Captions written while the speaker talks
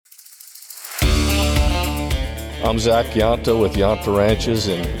I'm Zach Yanta with Yanta Ranches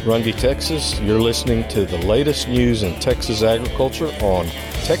in Runge, Texas. You're listening to the latest news in Texas agriculture on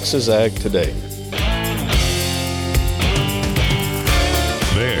Texas Ag Today.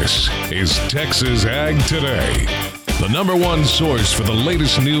 This is Texas Ag Today, the number one source for the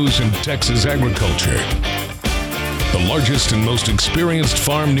latest news in Texas agriculture. The largest and most experienced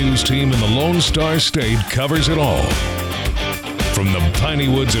farm news team in the Lone Star State covers it all. From the piney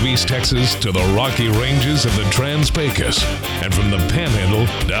woods of East Texas to the rocky ranges of the Trans-Pecos, and from the Panhandle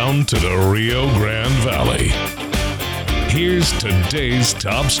down to the Rio Grande Valley. Here's today's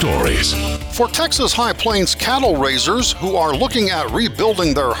top stories. For Texas High Plains cattle raisers who are looking at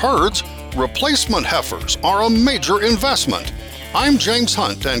rebuilding their herds, replacement heifers are a major investment. I'm James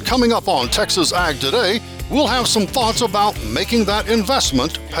Hunt, and coming up on Texas Ag Today, we'll have some thoughts about making that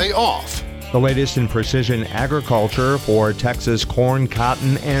investment pay off. The latest in precision agriculture for Texas corn,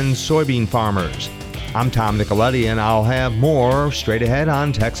 cotton, and soybean farmers. I'm Tom Nicoletti, and I'll have more straight ahead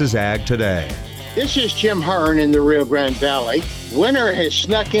on Texas Ag Today. This is Jim Hearn in the Rio Grande Valley. Winter has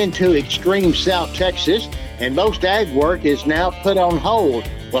snuck into extreme South Texas, and most ag work is now put on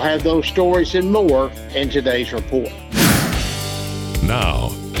hold. We'll have those stories and more in today's report. Now,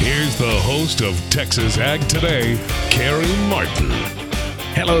 here's the host of Texas Ag Today, Carrie Martin.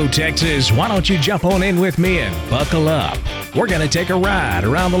 Hello, Texas. Why don't you jump on in with me and buckle up? We're going to take a ride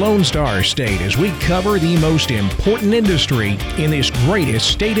around the Lone Star State as we cover the most important industry in this greatest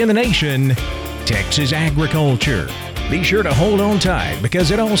state in the nation, Texas agriculture. Be sure to hold on tight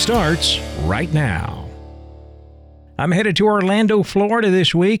because it all starts right now. I'm headed to Orlando, Florida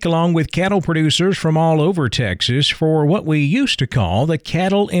this week along with cattle producers from all over Texas for what we used to call the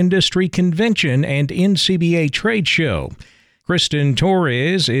Cattle Industry Convention and NCBA Trade Show. Kristen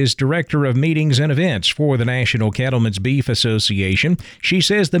Torres is Director of Meetings and Events for the National Cattlemen's Beef Association. She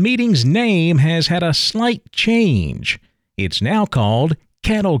says the meeting's name has had a slight change. It's now called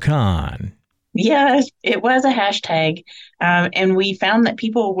CattleCon. Yes, it was a hashtag, and we found that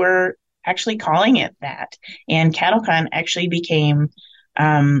people were actually calling it that. And CattleCon actually became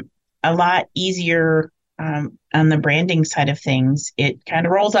a lot easier on the branding side of things. It kind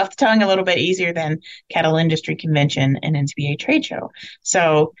of rolls off the tongue a little bit easier than Cattle Industry Convention and NCBA Trade Show.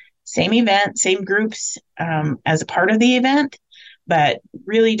 So same event, same groups as a part of the event, but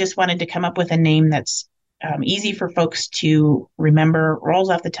really just wanted to come up with a name that's easy for folks to remember, rolls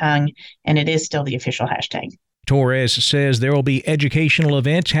off the tongue, and it is still the official hashtag. Torres says there will be educational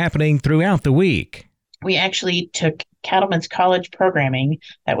events happening throughout the week. We actually took Cattlemen's College programming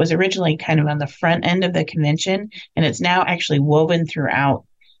that was originally kind of on the front end of the convention, and it's now actually woven throughout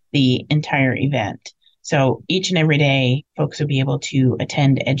the entire event. So each and every day, folks will be able to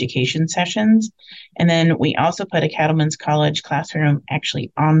attend education sessions. And then we also put a Cattlemen's College classroom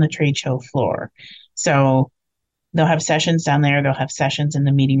actually on the trade show floor. So they'll have sessions down there. They'll have sessions in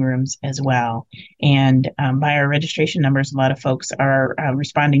the meeting rooms as well. And by our registration numbers, a lot of folks are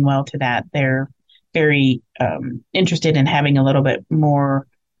responding well to that. They're very interested in having a little bit more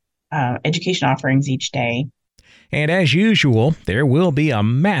education offerings each day. And as usual, there will be a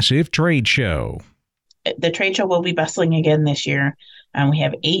massive trade show. The trade show will be bustling again this year. We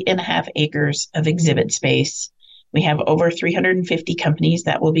have 8.5 acres of exhibit space. We have over 350 companies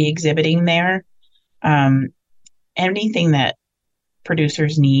that will be exhibiting there. Anything that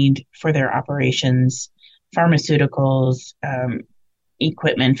producers need for their operations, pharmaceuticals,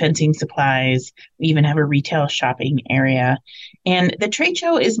 equipment, fencing supplies. We even have a retail shopping area. And the trade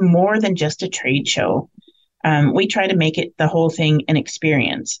show is more than just a trade show. We try to make it the whole thing an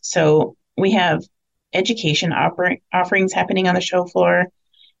experience. So we have education offerings happening on the show floor.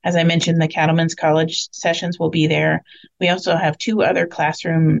 As I mentioned, the Cattlemen's College sessions will be there. We also have 2 other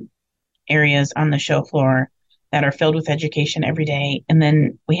classroom areas on the show floor that are filled with education every day. And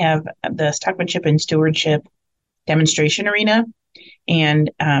then we have the Stockmanship and Stewardship demonstration arena.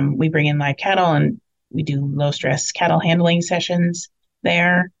 And we bring in live cattle and we do low stress cattle handling sessions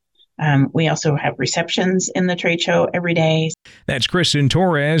there. We also have receptions in the trade show every day. That's Kristen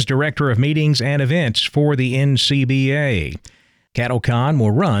Torres, Director of Meetings and Events for the NCBA. CattleCon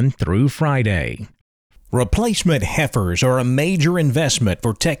will run through Friday. Replacement heifers are a major investment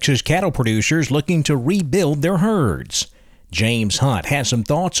for Texas cattle producers looking to rebuild their herds. James Hunt has some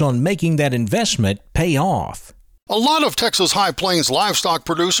thoughts on making that investment pay off. A lot of Texas High Plains livestock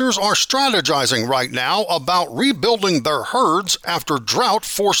producers are strategizing right now about rebuilding their herds after drought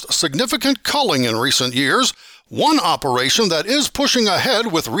forced significant culling in recent years. One operation that is pushing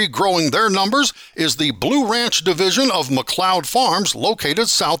ahead with regrowing their numbers is the Blue Ranch division of McLeod Farms located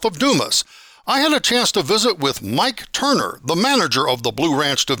south of Dumas. I had a chance to visit with Mike Turner, the manager of the Blue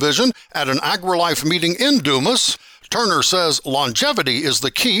Ranch Division, at an AgriLife meeting in Dumas. Turner says longevity is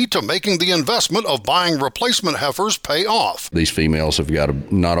the key to making the investment of buying replacement heifers pay off. These females have got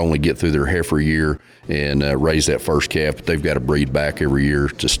to not only get through their heifer year and raise that first calf, but they've got to breed back every year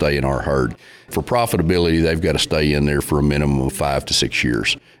to stay in our herd. For profitability, they've got to stay in there for a minimum of 5 to 6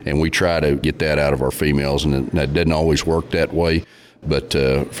 years. And we try to get that out of our females, and that doesn't always work that way. But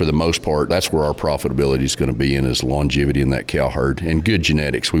for the most part, that's where our profitability is going to be in, is longevity in that cow herd and good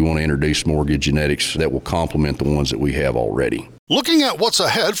genetics. We want to introduce more good genetics that will complement the ones that we have already. Looking at what's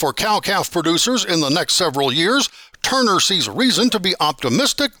ahead for cow-calf producers in the next several years, Turner sees reason to be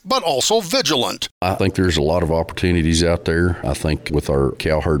optimistic but also vigilant. I think there's a lot of opportunities out there. I think with our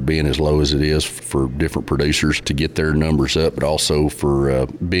cow herd being as low as it is, for different producers to get their numbers up, but also for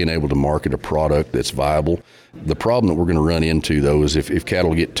being able to market a product that's viable. The problem that we're going to run into, though, is if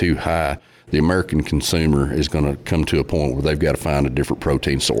cattle get too high, the American consumer is going to come to a point where they've got to find a different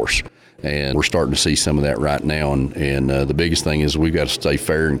protein source. And we're starting to see some of that right now. And the biggest thing is we've got to stay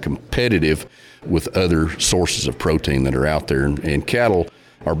fair and competitive with other sources of protein that are out there. And cattle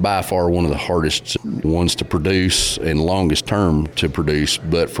are by far one of the hardest ones to produce and longest term to produce.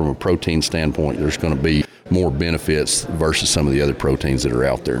 But from a protein standpoint, there's going to be more benefits versus some of the other proteins that are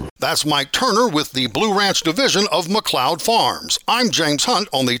out there. That's Mike Turner with the Blue Ranch Division of McLeod Farms. I'm James Hunt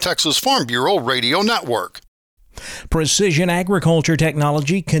on the Texas Farm Bureau Radio Network. Precision agriculture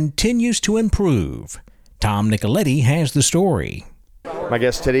technology continues to improve. Tom Nicoletti has the story. My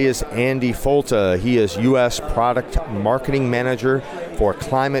guest today is Andy Folta. He is U.S. Product Marketing Manager for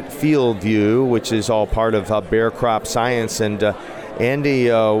Climate Field View, which is all part of Bayer Crop Science. And Andy,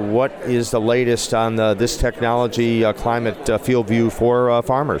 what is the latest on this technology, Climate Field View, for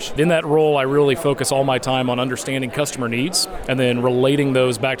farmers? In that role, I really focus all my time on understanding customer needs and then relating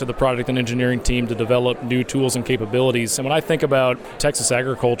those back to the product and engineering team to develop new tools and capabilities. And when I think about Texas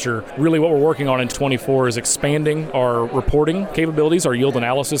agriculture, really what we're working on in 24 is expanding our reporting capabilities, our yield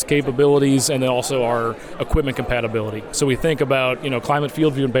analysis capabilities, and then also our equipment compatibility. So we think about, Climate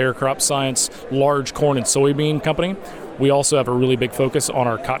Field View and Bayer Crop Science, large corn and soybean company. We also have a really big focus on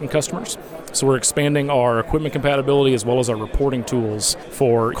our cotton customers. So we're expanding our equipment compatibility as well as our reporting tools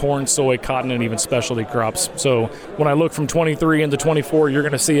for corn, soy, cotton, and even specialty crops. So when I look from 23 into 24, you're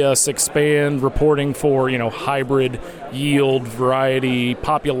going to see us expand reporting for, hybrid, yield, variety,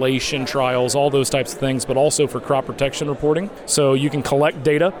 population trials, all those types of things, but also for crop protection reporting. So you can collect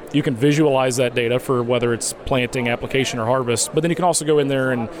data, you can visualize that data for whether it's planting, application, or harvest, but then you can also go in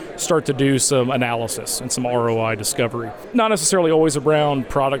there and start to do some analysis and some ROI discovery. Not necessarily always around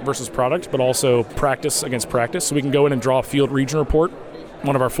product versus product, but also practice against practice. So we can go in and draw a field region report,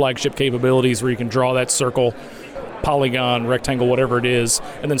 one of our flagship capabilities where you can draw that circle, polygon, rectangle, whatever it is,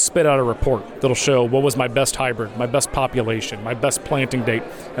 and then spit out a report that'll show what was my best hybrid, my best population, my best planting date,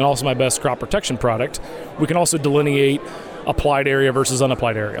 and also my best crop protection product. We can also delineate applied area versus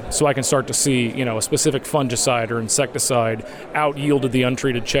unapplied area. So I can start to see, a specific fungicide or insecticide out-yielded the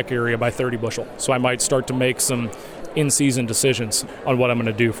untreated check area by 30 bushel. So I might start to make some in-season decisions on what I'm going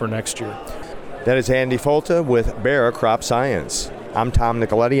to do for next year. That is Andy Folta with Bayer Crop Science. I'm Tom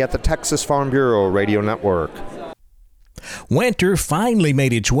Nicoletti at the Texas Farm Bureau Radio Network. Winter finally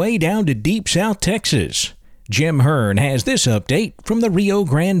made its way down to deep South Texas. Jim Hearn has this update from the Rio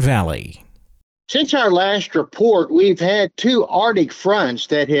Grande Valley. Since our last report, we've had 2 Arctic fronts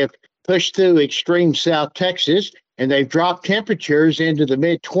that have pushed through extreme South Texas, and they've dropped temperatures into the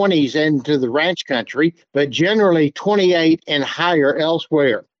mid-20s into the ranch country, but generally 28 and higher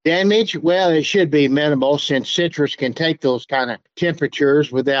elsewhere. Damage, well, it should be minimal since citrus can take those kind of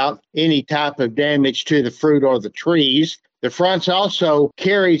temperatures without any type of damage to the fruit or the trees. The fronts also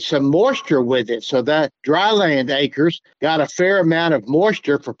carried some moisture with it, so that dryland acres got a fair amount of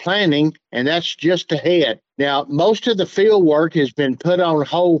moisture for planting, and that's just ahead. Now, most of the field work has been put on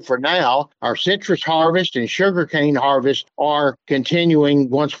hold for now. Our citrus harvest and sugarcane harvest are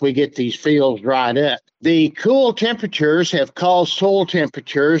continuing once we get these fields dried up. The cool temperatures have caused soil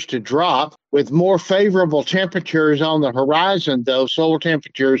temperatures to drop. With more favorable temperatures on the horizon, though, soil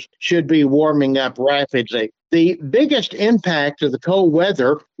temperatures should be warming up rapidly. The biggest impact of the cold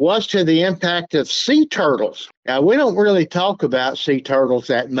weather was to the impact of sea turtles. Now, we don't really talk about sea turtles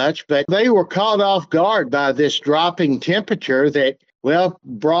that much, but they were caught off guard by this dropping temperature that,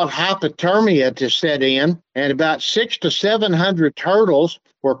 brought hypothermia to set in, and about 600 to 700 turtles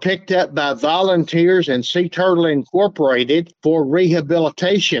were picked up by volunteers and Sea Turtle Incorporated for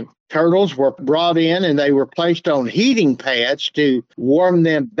rehabilitation. Turtles were brought in and they were placed on heating pads to warm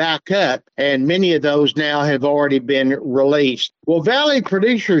them back up, and many of those now have already been released. Well, Valley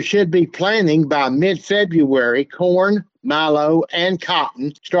producers should be planting by mid-February corn, milo, and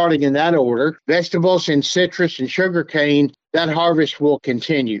cotton, starting in that order. Vegetables and citrus and sugarcane, that harvest will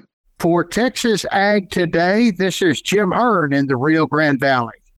continue. For Texas Ag Today, this is Jim Hearn in the Rio Grande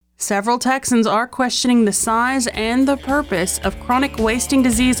Valley. Several Texans are questioning the size and the purpose of chronic wasting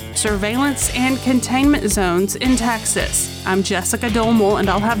disease surveillance and containment zones in Texas. I'm Jessica Dolmel, and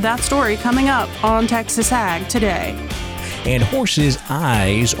I'll have that story coming up on Texas Ag Today. And horses'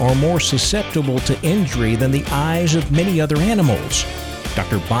 eyes are more susceptible to injury than the eyes of many other animals.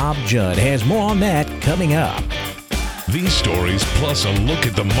 Dr. Bob Judd has more on that coming up. These stories plus a look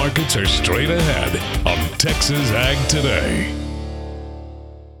at the markets are straight ahead on Texas Ag Today.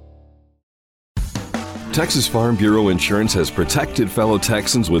 Texas Farm Bureau Insurance has protected fellow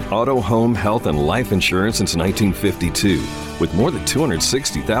Texans with auto, home, health, and life insurance since 1952. With more than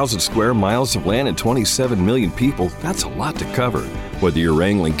 260,000 square miles of land and 27 million people, that's a lot to cover. Whether you're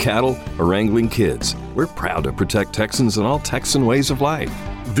wrangling cattle or wrangling kids, we're proud to protect Texans in all Texan ways of life.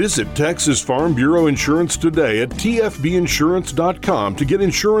 Visit Texas Farm Bureau Insurance today at tfbinsurance.com to get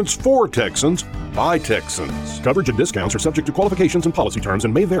insurance for Texans by Texans. Coverage and discounts are subject to qualifications and policy terms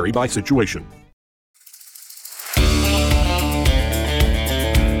and may vary by situation.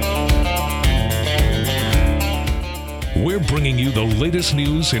 We're bringing you the latest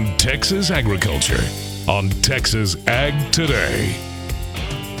news in Texas agriculture on Texas Ag Today.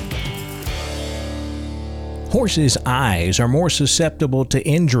 Horses' eyes are more susceptible to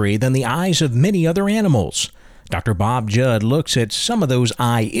injury than the eyes of many other animals. Dr. Bob Judd looks at some of those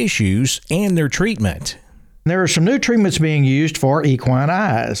eye issues and their treatment. There are some new treatments being used for equine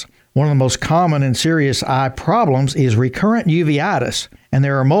eyes. One of the most common and serious eye problems is recurrent uveitis, and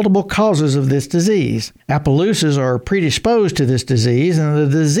there are multiple causes of this disease. Appaloosas are predisposed to this disease, and the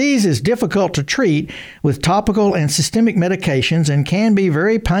disease is difficult to treat with topical and systemic medications and can be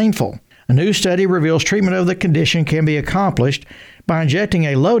very painful. A new study reveals treatment of the condition can be accomplished by injecting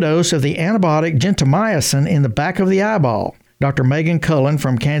a low dose of the antibiotic gentamicin in the back of the eyeball. Dr. Megan Cullen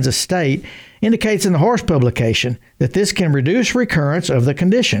from Kansas State indicates in the Horse publication that this can reduce recurrence of the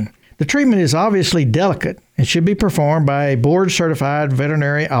condition. The treatment is obviously delicate and should be performed by a board-certified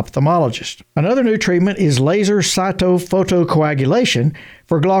veterinary ophthalmologist. Another new treatment is laser cytophotocoagulation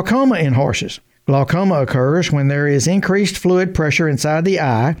for glaucoma in horses. Glaucoma occurs when there is increased fluid pressure inside the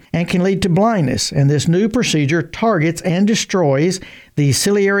eye and can lead to blindness, and this new procedure targets and destroys the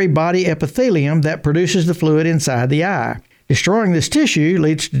ciliary body epithelium that produces the fluid inside the eye. Destroying this tissue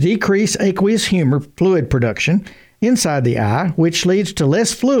leads to decreased aqueous humor fluid production inside the eye, which leads to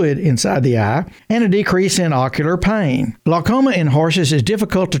less fluid inside the eye and a decrease in ocular pain. Glaucoma in horses is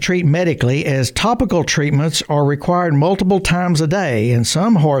difficult to treat medically as topical treatments are required multiple times a day, and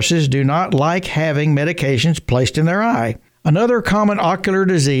some horses do not like having medications placed in their eye. Another common ocular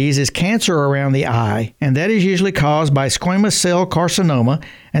disease is cancer around the eye, and that is usually caused by squamous cell carcinoma,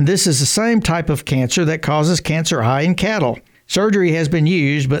 and this is the same type of cancer that causes cancer eye in cattle. Surgery has been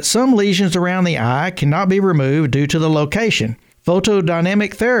used, but some lesions around the eye cannot be removed due to the location.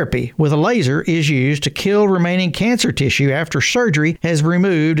 Photodynamic therapy with a laser is used to kill remaining cancer tissue after surgery has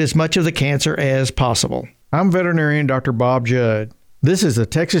removed as much of the cancer as possible. I'm veterinarian Dr. Bob Judd. This is the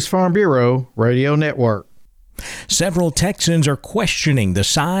Texas Farm Bureau Radio Network. Several Texans are questioning the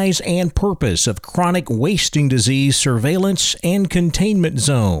size and purpose of chronic wasting disease surveillance and containment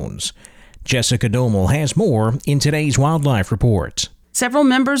zones. Jessica Domel has more in today's Wildlife Report. Several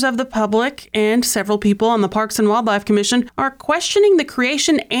members of the public and several people on the Parks and Wildlife Commission are questioning the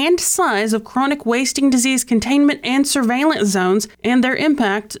creation and size of chronic wasting disease containment and surveillance zones and their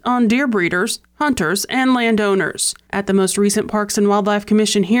impact on deer breeders, hunters, and landowners. At the most recent Parks and Wildlife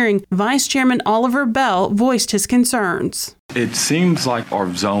Commission hearing, Vice Chairman Oliver Bell voiced his concerns. It seems like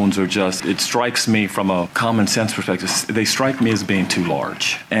our zones are it strikes me from a common sense perspective, they strike me as being too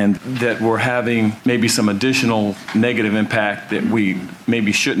large, and that we're having maybe some additional negative impact that we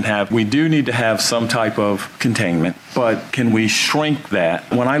maybe shouldn't have. We do need to have some type of containment, but can we shrink that?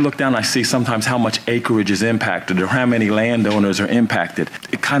 When I look down, I see sometimes how much acreage is impacted or how many landowners are impacted.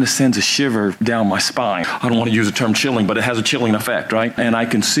 It kind of sends a shiver down my spine. I don't want to use the term chilling, but it has a chilling effect, right? And I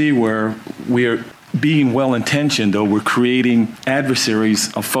can see where we're being well-intentioned, though we're creating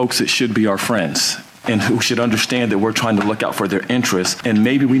adversaries of folks that should be our friends and who should understand that we're trying to look out for their interests. And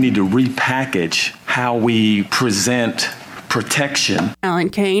maybe we need to repackage how we present protection. Alan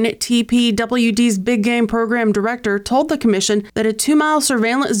Kane, TPWD's Big Game Program Director, told the Commission that a 2-mile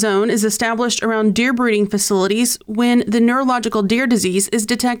surveillance zone is established around deer breeding facilities when the neurological deer disease is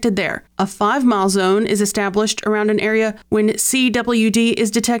detected there. A 5-mile zone is established around an area when CWD is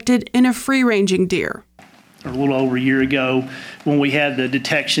detected in a free-ranging deer. A little over a year ago, when we had the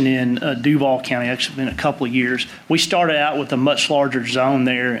detection in Duval County, actually been a couple of years, we started out with a much larger zone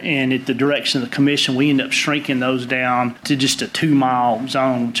there, and at the direction of the Commission, we ended up shrinking those down to just a 2-mile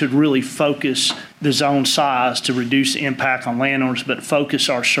zone to really focus the zone size to reduce the impact on landowners, but focus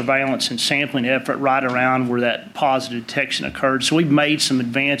our surveillance and sampling effort right around where that positive detection occurred. So we've made some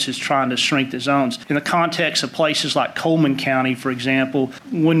advances trying to shrink the zones. In the context of places like Coleman County, for example,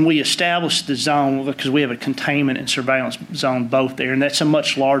 when we established the zone, because we have a containment and surveillance zone both there, and that's a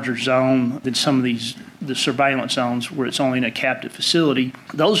much larger zone than some of the surveillance zones where it's only in a captive facility.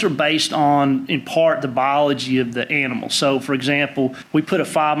 Those are based on, in part, the biology of the animal. So, for example, we put a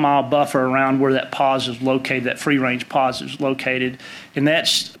 5-mile buffer around where that positive is located, that free-range positive is located, and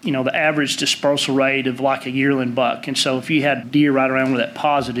that's, the average dispersal rate of like a yearling buck. And so if you had deer right around where that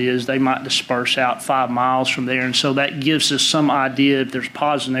positive is, they might disperse out 5 miles from there. And so that gives us some idea if there's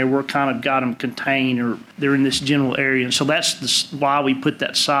positives in there, we're kind of got them contained or they're in this general area. And so that's why we put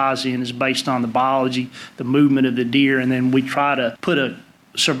that size in, is based on the biology, the movement of the deer, and then we try to put a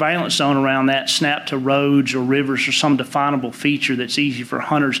surveillance zone around that, snap to roads or rivers or some definable feature that's easy for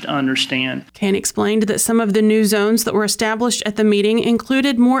hunters to understand. Kane explained that some of the new zones that were established at the meeting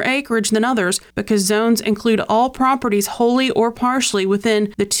included more acreage than others because zones include all properties wholly or partially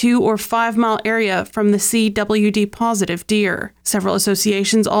within the 2 or 5 mile area from the CWD positive deer. Several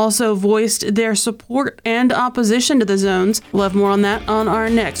associations also voiced their support and opposition to the zones. We'll have more on that on our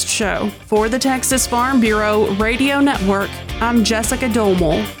next show. For the Texas Farm Bureau Radio Network, I'm Jessica Dolman.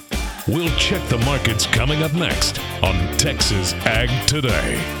 We'll check the markets coming up next on Texas Ag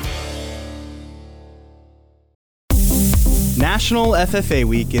Today. National FFA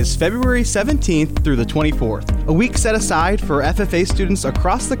Week is February 17th through the 24th, a week set aside for FFA students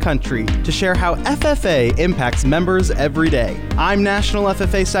across the country to share how FFA impacts members every day. I'm National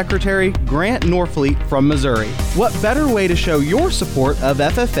FFA Secretary Grant Norfleet from Missouri. What better way to show your support of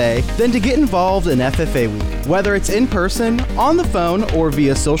FFA than to get involved in FFA Week? Whether it's in person, on the phone, or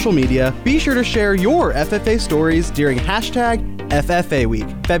via social media, be sure to share your FFA stories during hashtag FFA Week,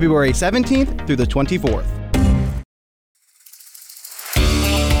 February 17th through the 24th.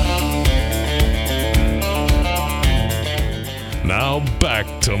 Now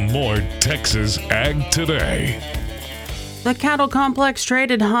back to more Texas Ag Today. The cattle complex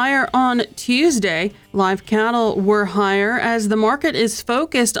traded higher on Tuesday. Live cattle were higher as the market is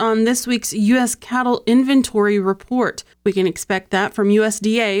focused on this week's U.S. cattle inventory report. We can expect that from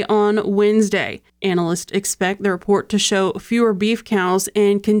USDA on Wednesday. Analysts expect the report to show fewer beef cows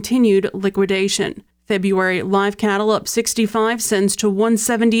and continued liquidation. February live cattle up 65 cents to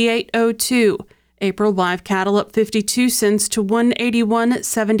 $178.02. April live cattle up 52 cents to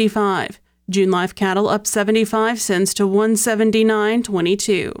 $181.75. June live cattle up 75 cents to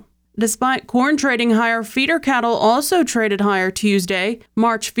 $179.22. Despite corn trading higher, feeder cattle also traded higher Tuesday.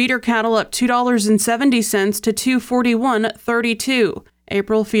 March feeder cattle up $2.70 to $241.32.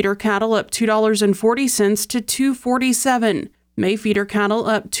 April feeder cattle up $2.40 to $247. May feeder cattle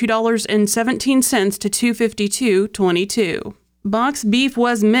up $2.17 to $252.22. Box beef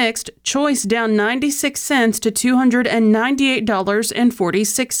was mixed, choice down 96 cents to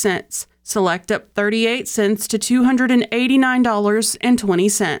 $298.46. Select up 38 cents to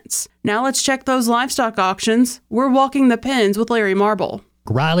 $289.20. Now let's check those livestock auctions. We're walking the pens with Larry Marble.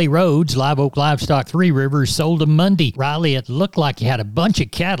 Riley Rhodes, Live Oak Livestock 3 Rivers, sold them Monday. Riley, it looked like you had a bunch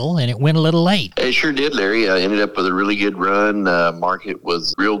of cattle, and it went a little late. It sure did, Larry. I ended up with a really good run. Market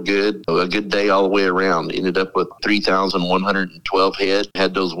was real good. A good day all the way around. Ended up with 3,112 head.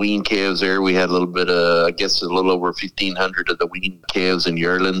 Had those wean calves there. We had a little bit of, I guess, a little over 1,500 of the wean calves and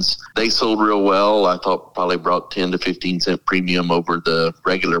yearlings. They sold real well. I thought probably brought 10 to 15 cent premium over the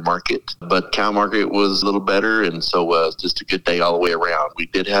regular market. But cow market was a little better, and so it's just a good day all the way around. We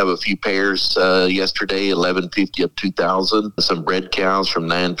did have a few pairs yesterday, 1150 up 2,000. Some bred cows from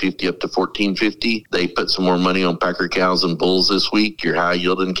 950 up to 1450. They put some more money on packer cows and bulls this week. Your high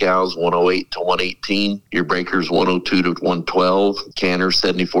yielding cows 108 to 118. Your breakers 102 to 112. Canners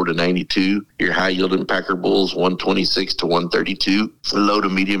 74 to 92. Your high yielding packer bulls 126 to 132. Low to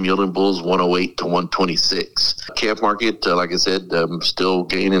medium yielding bulls 108 to 126. Calf market, like I said, still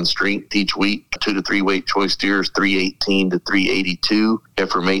gaining strength each week. 2 to 3 weight choice steers 318 to 382.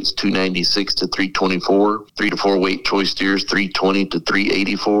 Heifer mates 296 to 324. 3 to 4 weight choice steers 320 to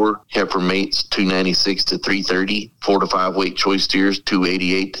 384. Heifer mates 296 to 330. 4 to 5 weight choice steers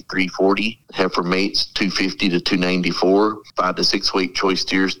 288 to 340. Heifer mates 250 to 294. 5 to 6 weight choice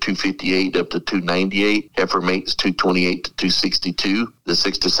steers 258 up to 298. Heifer mates 228 to 262. The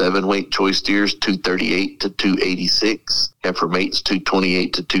 6 to 7 weight choice steers 238 to 286. Heifer mates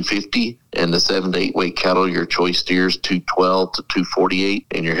 228 to 250. And the 7 to 8 weight cattle, your choice steers 212 to 248,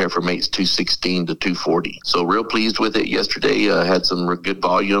 and your heifer mates 216 to 240. So real pleased with it yesterday. Had some good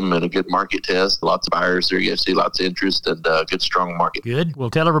volume and a good market test. Lots of buyers there yesterday, lots of interest, and good strong market. Good. Well,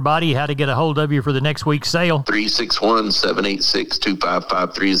 tell everybody how to get a hold of you for the next week's sale.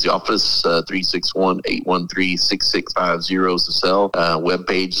 361-786-2553 is the office. 361-813-6650 is the cell.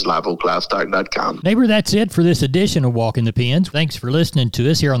 Webpage liveoaklivestock.com. Neighbor, that's it for this edition of Walking the Pens. Thanks for listening to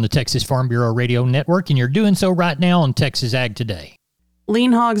us here on the Texas Farm Bureau Radio Network, and you're doing so right now on Texas Ag Today.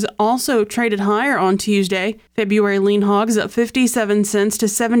 Lean hogs also traded higher on Tuesday. February lean hogs up 57 cents to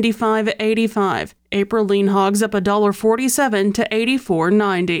 $75.85. April lean hogs up $1.47 to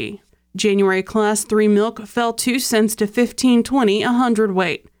 $84.90. January Class 3 milk fell 2 cents to $15.20 a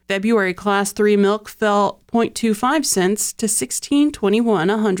hundredweight. February Class 3 milk fell 0.25 cents to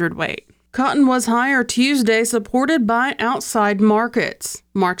 $16.21 a hundredweight. Cotton was higher Tuesday, supported by outside markets.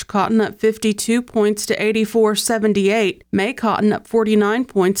 March cotton up 52 points to 84.78. May cotton up 49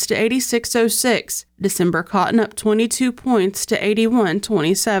 points to 86.06. December cotton up 22 points to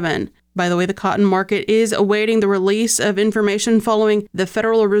 81.27. By the way, the cotton market is awaiting the release of information following the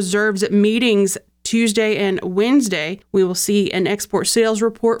Federal Reserve's meetings Tuesday and Wednesday. We will see an export sales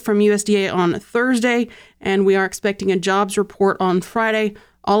report from USDA on Thursday, and we are expecting a jobs report on Friday,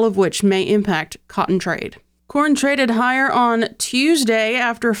 all of which may impact cotton trade. Corn traded higher on Tuesday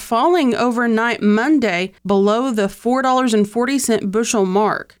after falling overnight Monday below the $4.40 bushel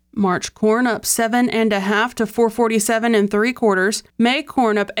mark. March corn up 7.5 to 447 3/4. May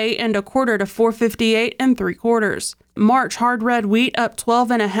corn up 8.25 to 458 3/4. March hard red wheat up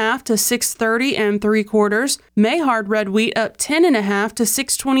 12.5 to 630 3/4. May hard red wheat up 10.5 to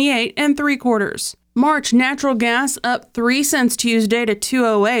 628 3/4. March natural gas up 3 cents Tuesday to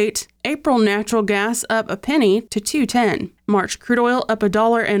 2.08. April natural gas up a penny to 2.10. March crude oil up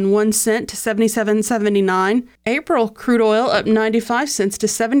 $1.01 to 77.79. April crude oil up 95 cents to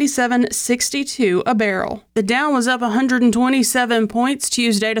 77.62 a barrel. The Dow was up 127 points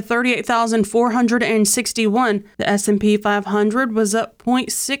Tuesday to 38,461. The S&P 500 was up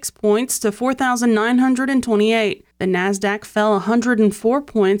 0.6 points to 4,928. The Nasdaq fell 104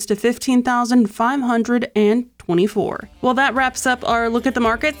 points to 15,524. Well, that wraps up our look at the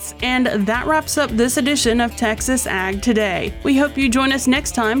markets, and that wraps up this edition of Texas Ag Today. We hope you join us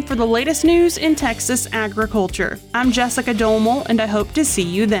next time for the latest news in Texas agriculture. I'm Jessica Domel, and I hope to see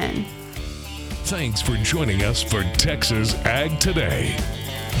you then. Thanks for joining us for Texas Ag Today.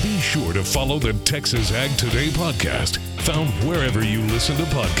 Be sure to follow the Texas Ag Today podcast, found wherever you listen to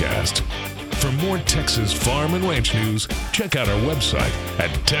podcasts. For more Texas farm and ranch news, check out our website at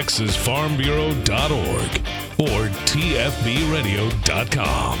texasfarmbureau.org or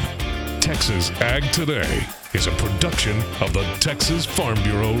tfbradio.com. Texas Ag Today is a production of the Texas Farm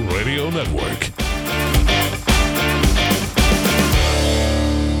Bureau Radio Network.